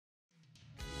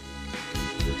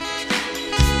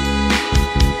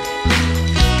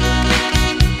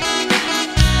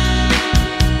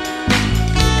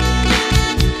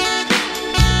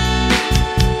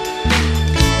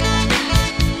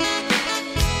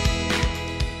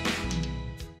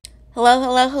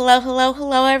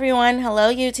Hello, everyone.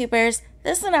 Hello, YouTubers.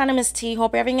 This is Anonymous T.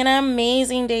 Hope you're having an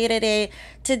amazing day today.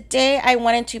 Today, I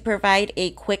wanted to provide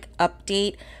a quick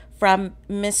update from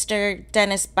Mr.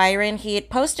 Dennis Byron. He had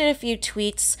posted a few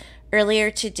tweets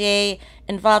earlier today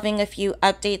involving a few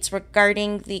updates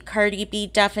regarding the Cardi B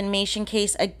defamation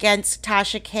case against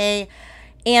Tasha K.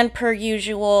 And per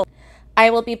usual, I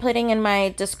will be putting in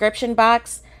my description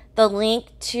box the link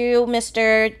to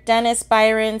Mr. Dennis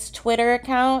Byron's Twitter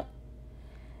account,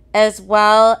 as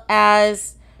well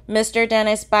as Mr.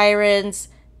 Dennis Byron's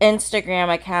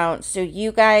Instagram account, so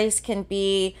you guys can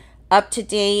be up to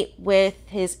date with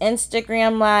his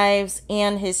Instagram lives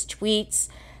and his tweets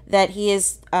that he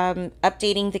is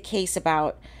updating the case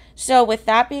about. So with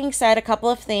that being said, a couple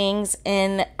of things,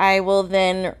 and I will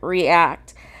then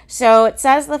react. So it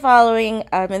says the following,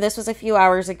 and this was a few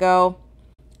hours ago.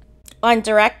 On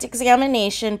direct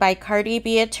examination by Cardi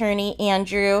B attorney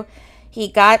Andrew, he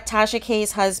got Tasha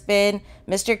K's husband,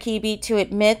 Mr. Kebe, to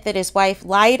admit that his wife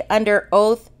lied under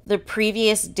oath the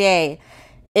previous day.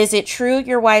 Is it true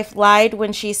your wife lied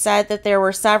when she said that there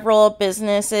were several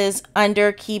businesses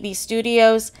under Kebe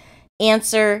Studios?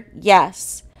 Answer,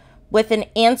 yes. With an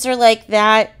answer like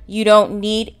that, you don't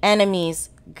need enemies.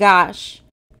 Gosh.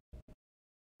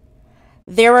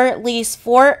 There were at least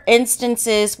 4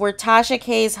 instances where Tasha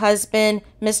K's husband,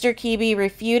 Mr. Kebe,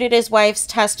 refuted his wife's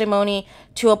testimony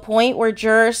to a point where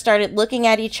jurors started looking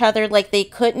at each other like they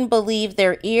couldn't believe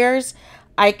their ears.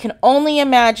 I can only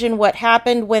imagine what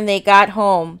happened when they got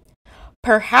home.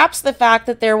 Perhaps the fact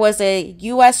that there was a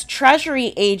U.S.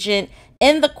 Treasury agent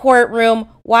in the courtroom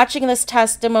watching this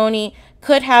testimony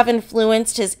could have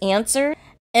influenced his answer.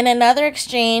 In another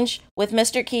exchange with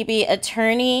Mr. Kebe,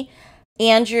 attorney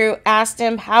Andrew asked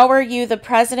him, how are you the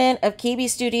president of Kebe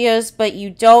Studios, but you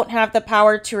don't have the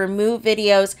power to remove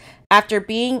videos after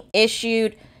being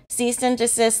issued cease and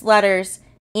desist letters?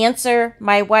 Answer,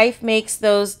 my wife makes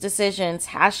those decisions.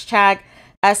 Hashtag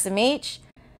SMH.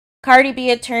 Cardi B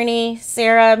attorney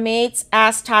Sarah Mates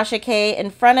asked Tasha K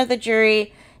in front of the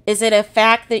jury, is it a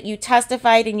fact that you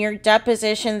testified in your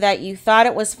deposition that you thought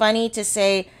it was funny to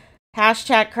say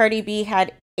hashtag Cardi B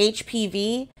had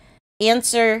HPV?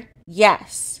 Answer,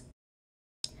 yes.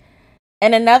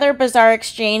 In another bizarre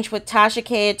exchange with Tasha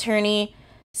K attorney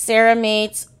Sarah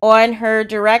Mates on her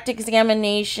direct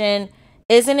examination,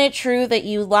 isn't it true that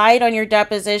you lied on your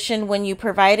deposition when you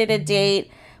provided a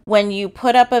date when you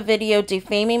put up a video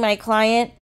defaming my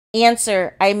client?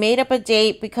 Answer, I made up a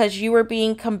date because you were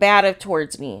being combative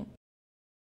towards me.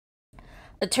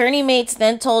 Attorney Mates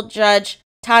then told Judge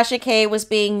Tasha K was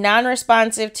being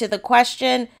non-responsive to the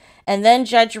question, and then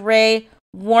Judge Ray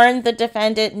warned the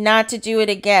defendant not to do it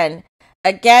again.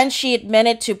 Again, she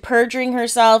admitted to perjuring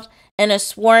herself in a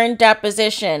sworn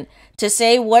deposition. To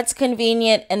say what's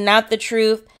convenient and not the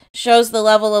truth shows the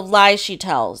level of lies she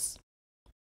tells.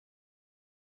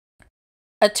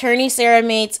 Attorney Sarah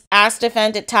Mates asked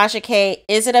defendant Tasha K,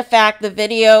 is it a fact the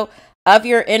video of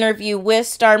your interview with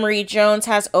Star Marie Jones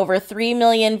has over 3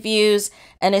 million views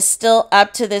and is still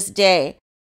up to this day?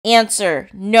 Answer,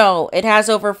 no, it has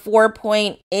over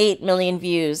 4.8 million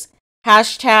views.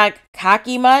 Hashtag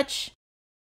cocky much?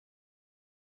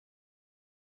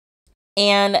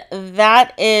 And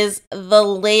that is the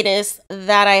latest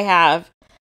that I have.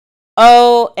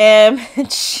 OMG.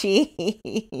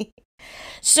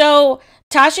 So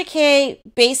Tasha K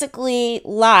basically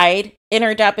lied in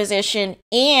her deposition,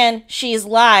 and she's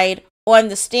lied on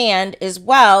the stand as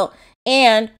well.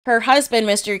 And her husband,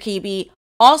 Mr. Kebe,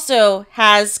 also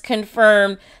has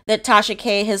confirmed that Tasha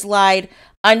K has lied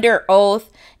under oath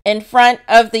in front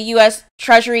of the U.S.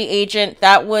 Treasury agent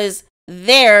that was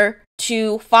there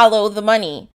to follow the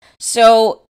money.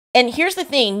 So, and here's the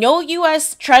thing, no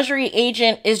U.S. Treasury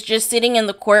agent is just sitting in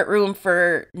the courtroom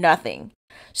for nothing.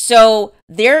 So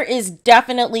there is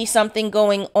definitely something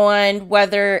going on,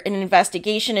 whether an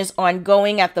investigation is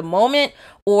ongoing at the moment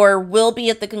or will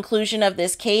be at the conclusion of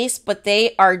this case, but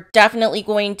they are definitely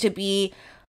going to be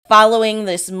following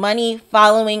this money,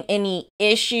 following any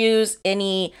issues,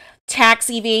 any tax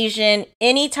evasion,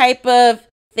 any type of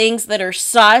things that are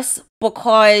sus,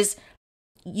 because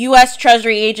U.S.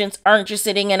 Treasury agents aren't just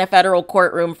sitting in a federal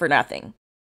courtroom for nothing.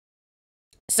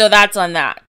 So that's on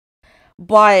that.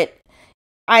 But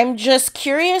I'm just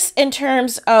curious in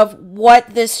terms of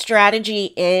what this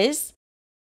strategy is,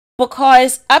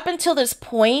 because up until this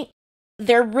point,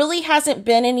 there really hasn't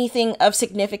been anything of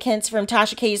significance from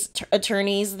Tasha K's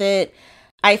attorneys that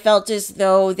I felt as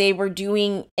though they were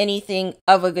doing anything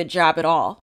of a good job at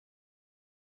all.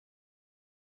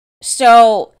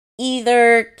 So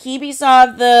either Kebe saw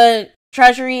the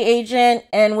Treasury agent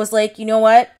and was like, you know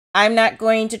what, I'm not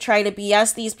going to try to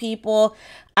BS these people.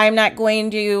 I'm not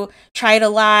going to try to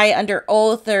lie under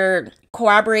oath or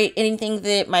corroborate anything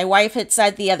that my wife had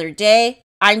said the other day.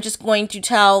 I'm just going to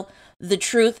tell the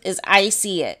truth as I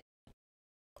see it.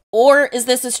 Or is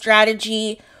this a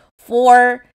strategy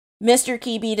for Mr.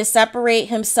 Kebe to separate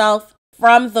himself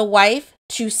from the wife,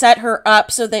 to set her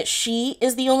up so that she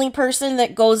is the only person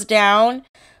that goes down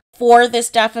for this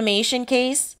defamation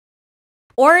case?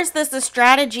 Or is this a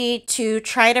strategy to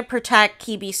try to protect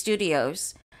Kebe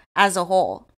Studios as a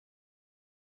whole?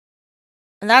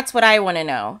 And that's what I want to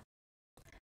know.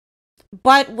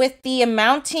 But with the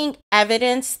mounting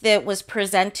evidence that was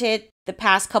presented the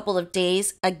past couple of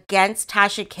days against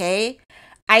Tasha K,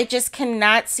 I just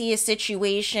cannot see a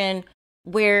situation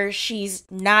where she's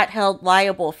not held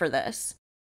liable for this.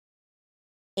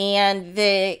 And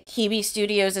the Kebe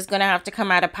Studios is going to have to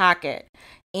come out of pocket.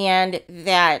 And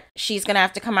that she's going to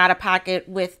have to come out of pocket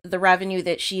with the revenue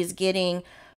that she's getting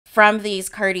from these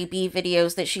Cardi B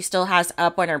videos that she still has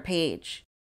up on her page.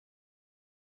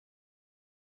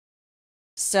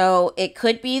 So it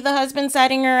could be the husband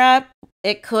setting her up.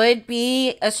 It could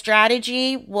be a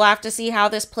strategy. We'll have to see how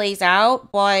this plays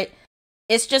out. But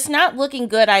it's just not looking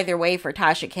good either way for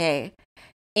Tasha K.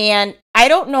 And I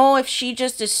don't know if she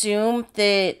just assumed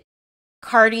that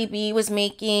Cardi B was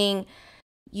making,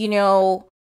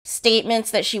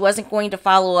 statements that she wasn't going to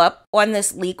follow up on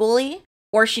this legally,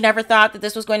 or she never thought that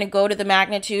this was going to go to the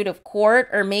magnitude of court,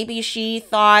 or maybe she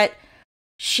thought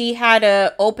she had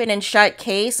a open and shut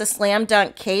case, a slam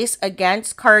dunk case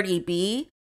against Cardi B,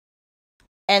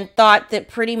 and thought that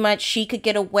pretty much she could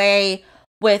get away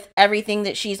with everything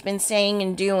that she's been saying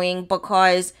and doing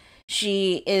because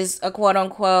she is a quote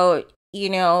unquote,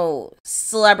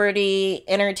 celebrity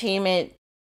entertainment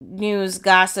news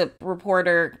gossip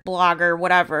reporter, blogger,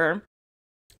 whatever,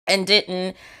 and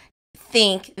didn't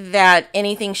think that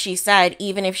anything she said,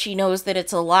 even if she knows that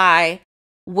it's a lie,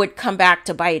 would come back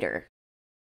to bite her.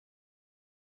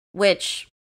 Which,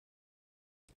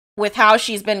 with how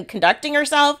she's been conducting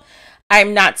herself,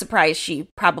 I'm not surprised she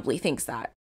probably thinks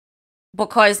that.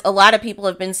 Because a lot of people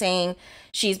have been saying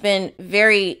she's been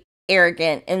very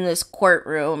arrogant in this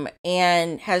courtroom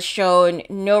and has shown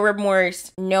no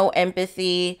remorse, no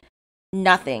empathy,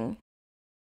 nothing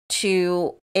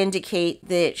to indicate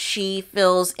that she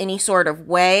feels any sort of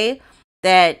way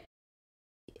about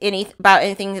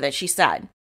anything that she said.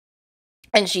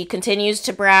 And she continues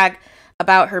to brag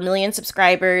about her million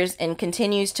subscribers and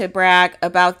continues to brag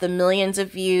about the millions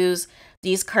of views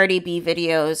these Cardi B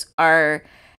videos are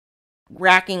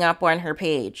racking up on her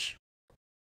page.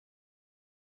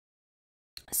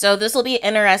 So this will be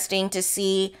interesting to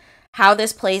see how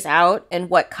this plays out and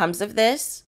what comes of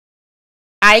this.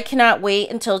 I cannot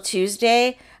wait until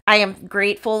Tuesday. I am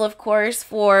grateful, of course,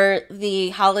 for the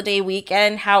holiday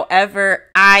weekend. However,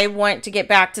 I want to get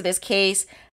back to this case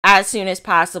as soon as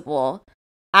possible.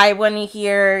 I want to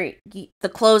hear the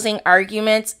closing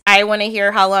arguments. I want to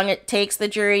hear how long it takes the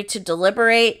jury to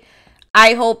deliberate.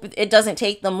 I hope it doesn't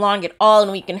take them long at all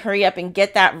and we can hurry up and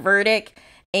get that verdict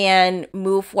and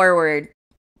move forward.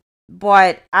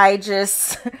 But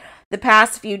the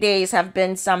past few days have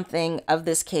been something of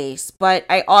this case. But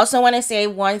I also want to say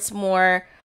once more,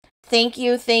 thank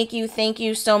you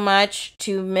so much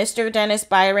to Mr. Dennis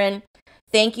Byron.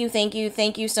 Thank you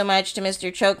so much to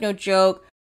Mr. Choke No Joke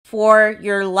for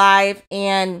your live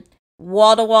and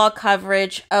wall-to-wall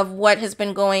coverage of what has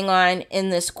been going on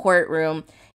in this courtroom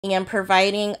and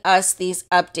providing us these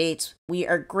updates. We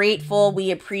are grateful.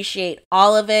 We appreciate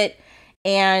all of it.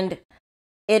 And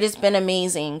it has been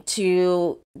amazing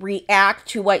to react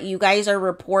to what you guys are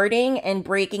reporting and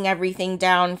breaking everything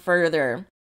down further.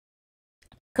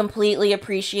 Completely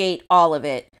appreciate all of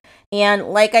it. And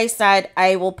like I said,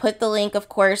 I will put the link, of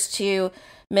course, to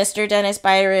Mr. Dennis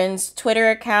Byron's Twitter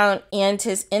account and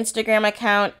his Instagram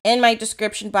account in my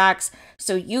description box,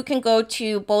 so you can go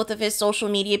to both of his social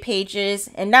media pages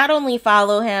and not only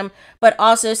follow him, but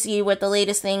also see what the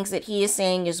latest things that he is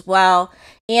saying as well,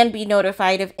 and be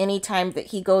notified of any time that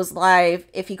he goes live,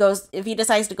 if he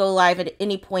decides to go live at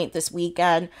any point this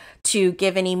weekend, to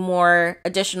give any more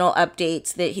additional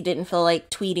updates that he didn't feel like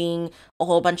tweeting a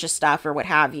whole bunch of stuff or what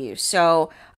have you.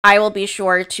 So I will be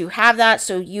sure to have that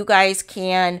so you guys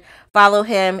can follow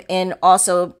him and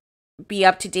also be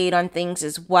up to date on things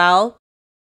as well.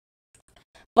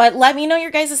 But let me know your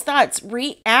guys' thoughts.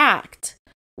 React.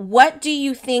 What do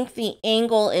you think the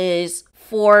angle is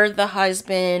for the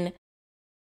husband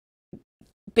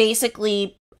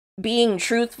basically being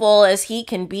truthful as he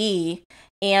can be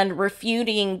and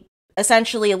refuting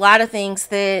essentially a lot of things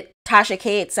that Tasha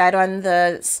K said on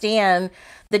the stand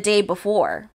the day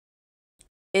before?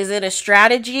 Is it a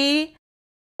strategy?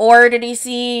 Or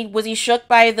was he shook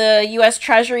by the US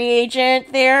Treasury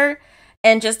agent there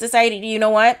and just decided, you know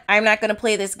what, I'm not going to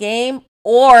play this game?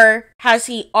 Or has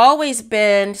he always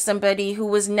been somebody who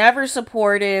was never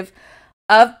supportive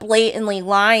of blatantly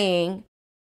lying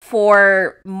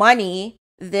for money,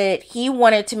 that he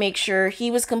wanted to make sure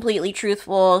he was completely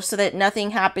truthful so that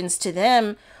nothing happens to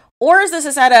them? Or is this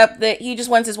a setup that he just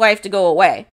wants his wife to go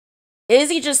away? Is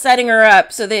he just setting her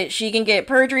up so that she can get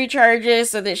perjury charges,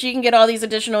 so that she can get all these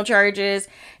additional charges,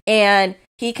 and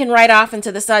he can ride off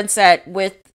into the sunset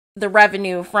with the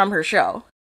revenue from her show?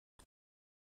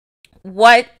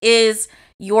 What is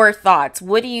your thoughts?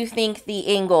 What do you think the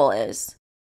angle is?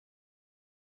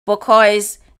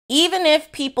 Because even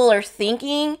if people are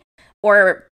thinking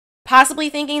or possibly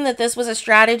thinking that this was a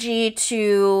strategy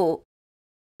to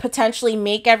potentially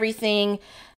make everything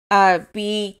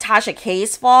be Tasha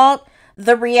K's fault,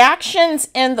 the reactions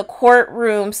in the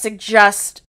courtroom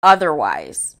suggest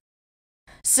otherwise.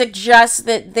 Suggest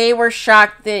that they were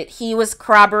shocked that he was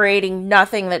corroborating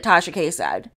nothing that Tasha K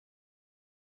said.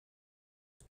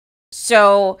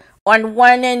 So, on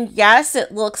one end, yes,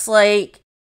 it looks like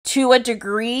to a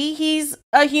degree he's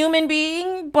a human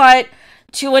being, but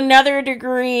to another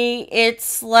degree,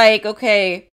 it's like,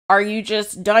 okay, are you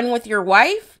just done with your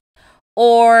wife?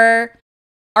 Or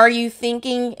are you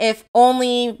thinking if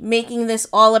only making this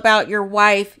all about your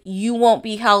wife, you won't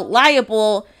be held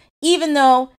liable, even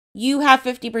though you have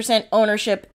 50%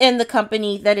 ownership in the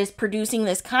company that is producing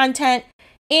this content,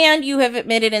 and you have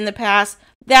admitted in the past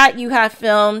that you have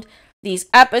filmed these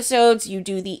episodes, you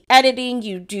do the editing,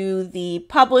 you do the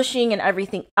publishing and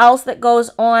everything else that goes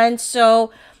on.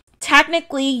 So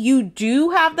technically you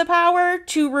do have the power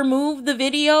to remove the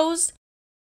videos.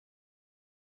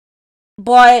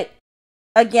 But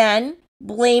again,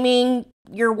 blaming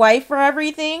your wife for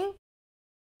everything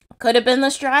could have been the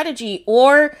strategy.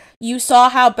 Or you saw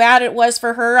how bad it was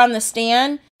for her on the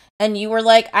stand and you were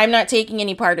like, I'm not taking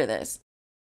any part of this.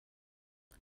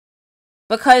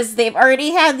 Because they've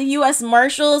already had the U.S.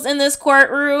 Marshals in this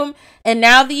courtroom, and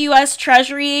now the U.S.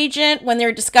 Treasury Agent, when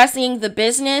they're discussing the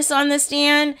business on the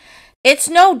stand, it's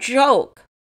no joke.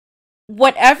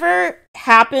 Whatever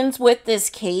happens with this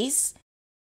case,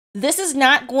 this is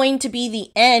not going to be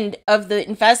the end of the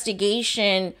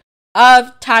investigation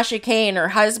of Tasha K and her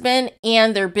husband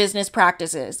and their business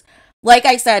practices. Like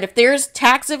I said, if there's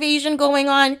tax evasion going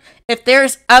on, if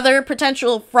there's other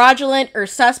potential fraudulent or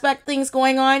suspect things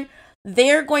going on,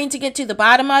 they're going to get to the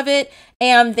bottom of it,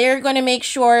 and they're going to make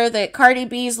sure that Cardi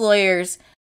B's lawyers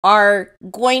are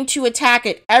going to attack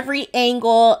at every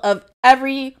angle of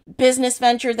every business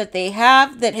venture that they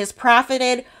have that has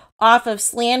profited off of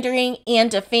slandering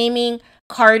and defaming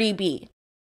Cardi B.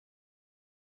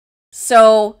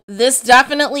 So this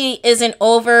definitely isn't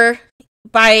over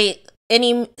by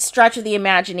any stretch of the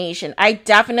imagination. I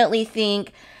definitely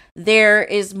think there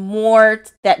is more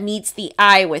that meets the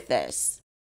eye with this.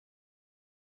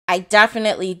 I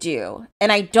definitely do.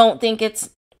 And I don't think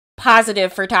it's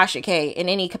positive for Tasha K in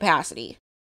any capacity.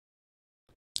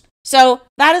 So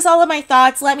that is all of my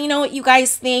thoughts. Let me know what you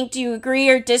guys think. Do you agree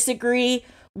or disagree?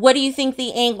 What do you think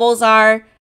the angles are?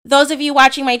 Those of you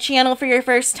watching my channel for your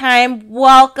first time,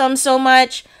 welcome so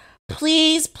much.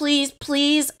 Please, please,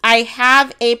 please, I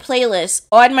have a playlist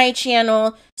on my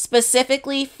channel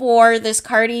specifically for this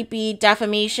Cardi B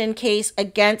defamation case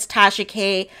against Tasha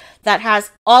K that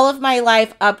has all of my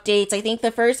live updates. I think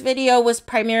the first video was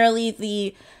primarily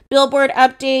the Billboard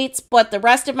updates, but the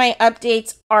rest of my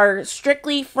updates are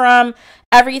strictly from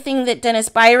everything that Dennis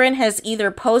Byron has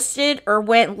either posted or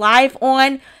went live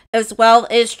on, as well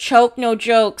as Choke No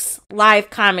Jokes live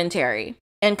commentary.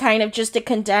 And kind of just a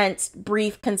condensed,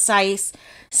 brief, concise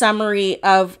summary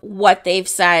of what they've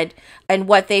said and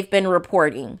what they've been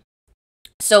reporting.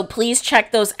 So please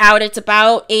check those out. It's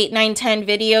about 8, 9, 10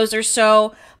 videos or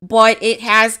so, but it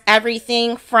has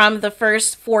everything from the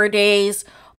first 4 days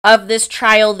of this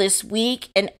trial this week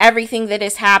and everything that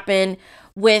has happened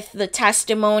with the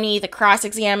testimony, the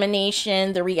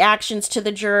cross-examination, the reactions to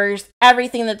the jurors,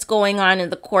 everything that's going on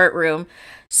in the courtroom.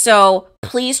 So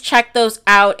please check those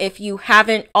out if you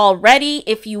haven't already,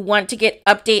 if you want to get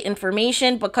update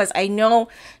information, because I know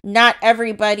not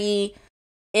everybody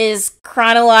is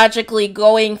chronologically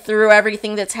going through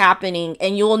everything that's happening.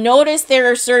 And you'll notice there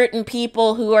are certain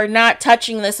people who are not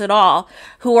touching this at all,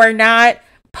 who are not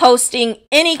posting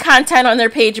any content on their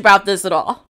page about this at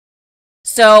all.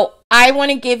 So I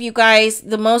want to give you guys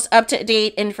the most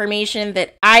up-to-date information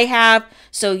that I have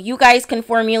so you guys can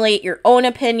formulate your own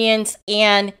opinions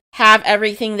and have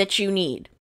everything that you need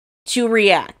to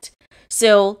react.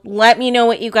 So let me know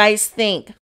what you guys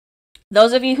think.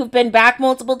 Those of you who've been back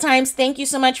multiple times, thank you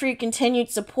so much for your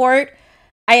continued support.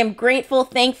 I am grateful,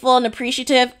 thankful, and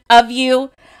appreciative of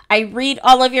you. I read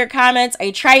all of your comments.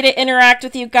 I try to interact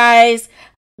with you guys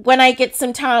when I get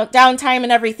some downtime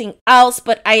and everything else,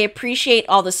 but I appreciate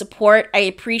all the support. I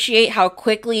appreciate how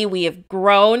quickly we have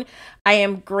grown. I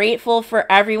am grateful for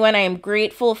everyone. I am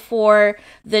grateful for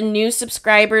the new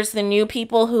subscribers, the new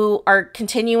people who are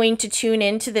continuing to tune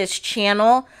into this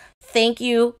channel. Thank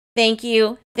you, thank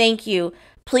you, thank you.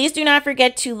 Please do not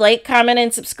forget to like, comment,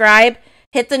 and subscribe.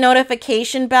 Hit the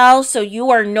notification bell so you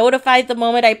are notified the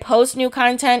moment I post new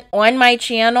content on my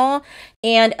channel.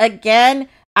 And again,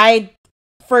 I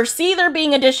foresee there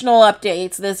being additional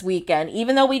updates this weekend.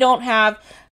 Even though we don't have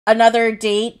another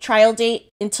trial date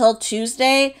until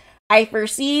Tuesday, I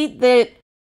foresee that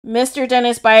Mr.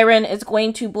 Dennis Byron is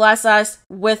going to bless us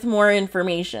with more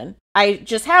information. I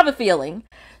just have a feeling.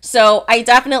 So I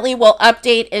definitely will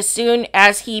update as soon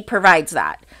as he provides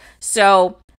that.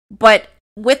 So, but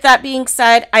with that being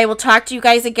said, I will talk to you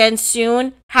guys again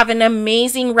soon. Have an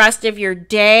amazing rest of your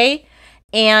day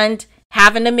and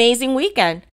have an amazing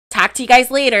weekend. Talk to you guys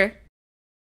later.